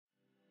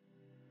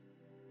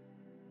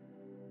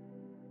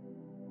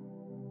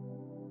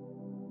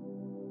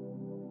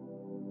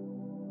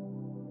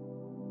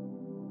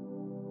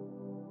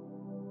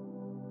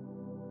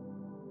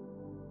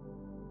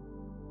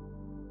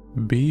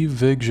Be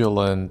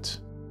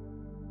vigilant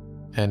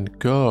and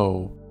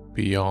go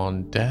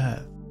beyond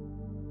death.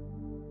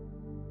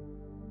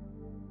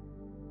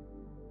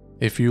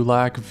 If you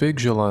lack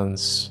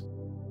vigilance,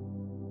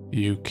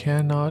 you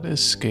cannot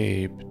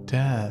escape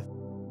death.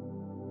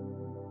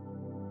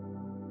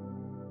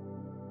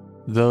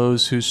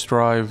 Those who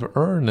strive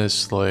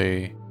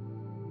earnestly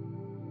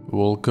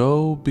will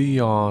go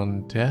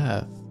beyond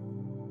death.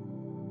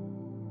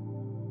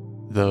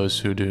 Those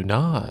who do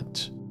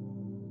not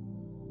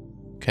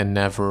can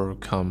never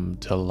come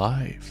to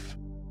life.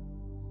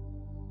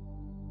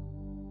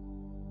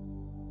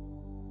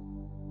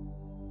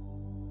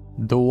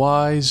 The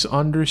wise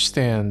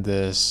understand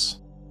this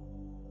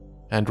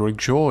and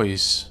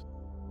rejoice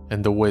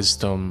in the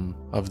wisdom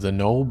of the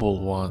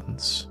noble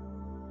ones.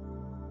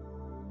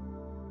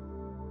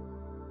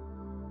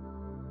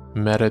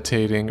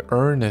 Meditating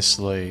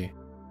earnestly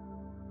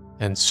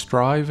and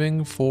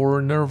striving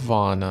for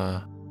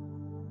Nirvana,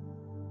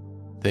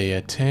 they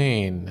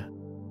attain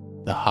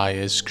the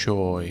highest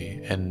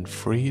joy and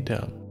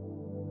freedom.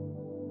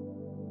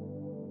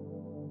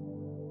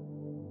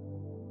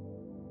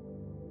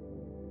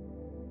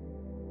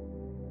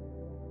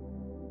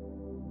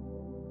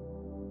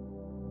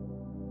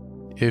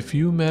 If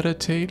you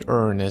meditate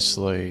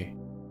earnestly,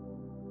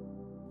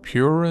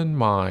 pure in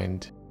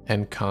mind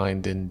and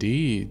kind in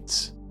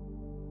deeds,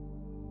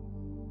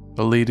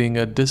 leading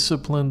a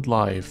disciplined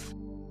life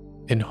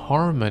in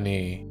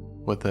harmony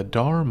with the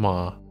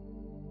Dharma,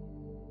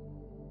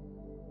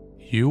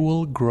 you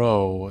will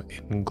grow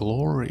in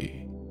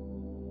glory.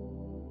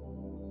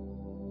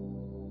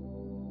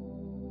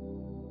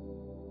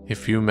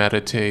 If you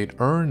meditate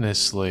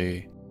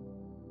earnestly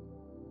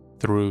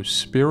through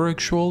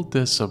spiritual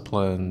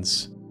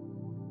disciplines,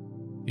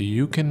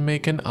 you can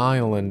make an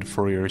island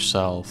for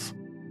yourself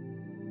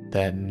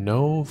that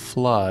no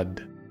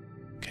flood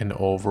can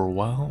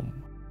overwhelm.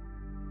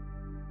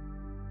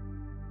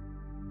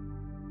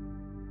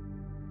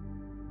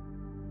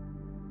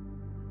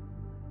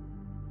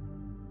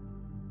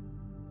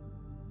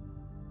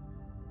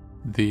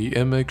 The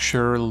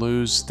immature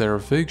lose their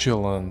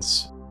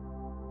vigilance,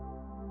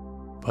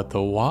 but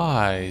the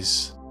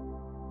wise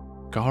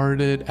guard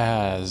it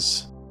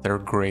as their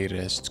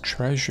greatest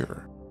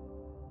treasure.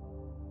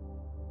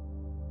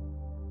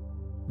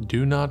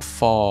 Do not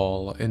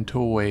fall into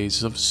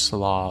ways of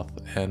sloth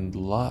and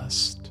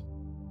lust.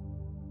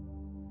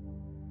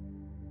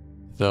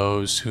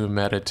 Those who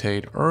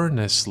meditate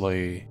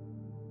earnestly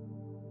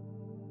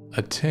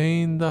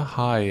attain the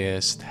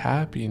highest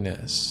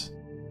happiness.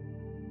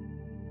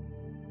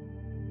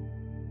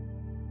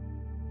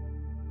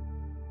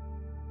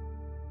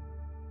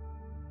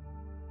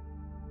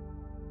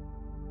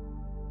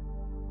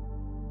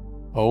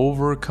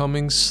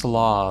 Overcoming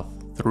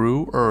sloth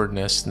through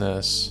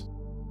earnestness,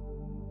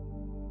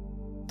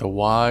 the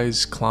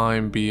wise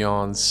climb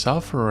beyond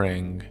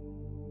suffering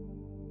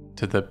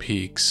to the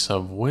peaks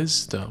of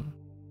wisdom.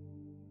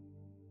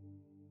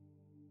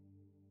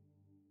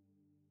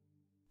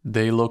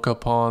 They look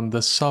upon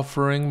the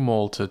suffering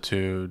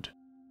multitude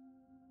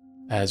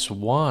as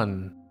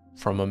one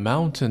from a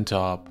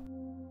mountaintop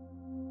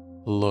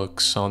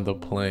looks on the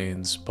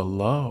plains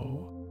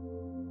below.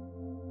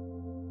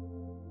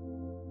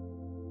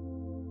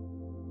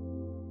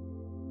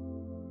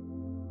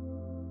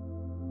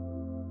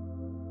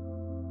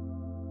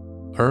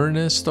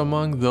 Earnest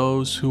among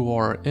those who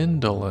are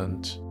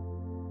indolent,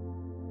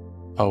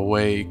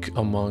 awake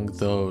among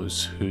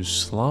those who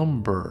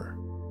slumber.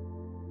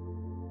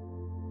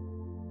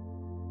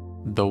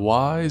 The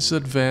wise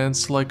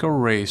advance like a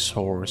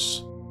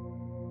racehorse,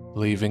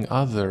 leaving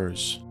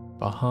others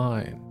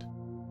behind.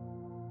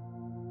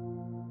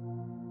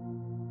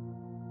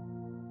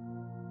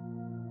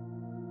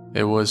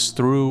 It was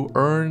through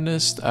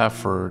earnest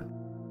effort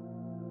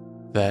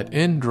that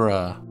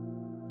Indra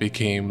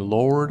became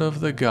Lord of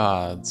the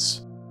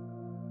gods.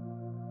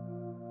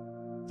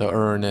 The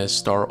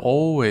earnest are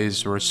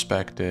always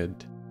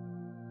respected,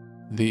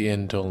 the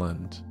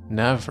indolent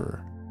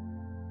never.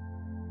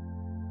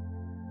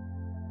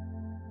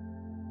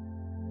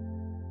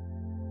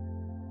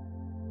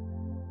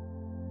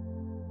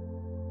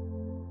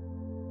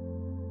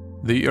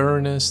 The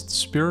earnest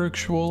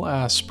spiritual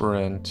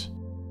aspirant,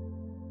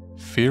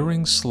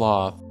 fearing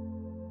sloth,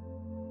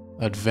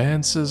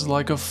 advances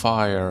like a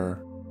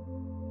fire,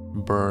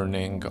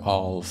 burning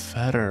all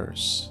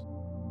fetters.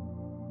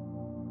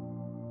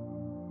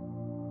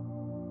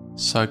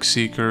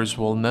 Such-seekers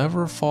will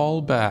never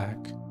fall back.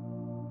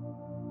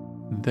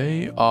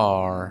 They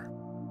are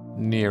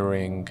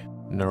nearing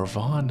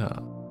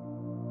Nirvana.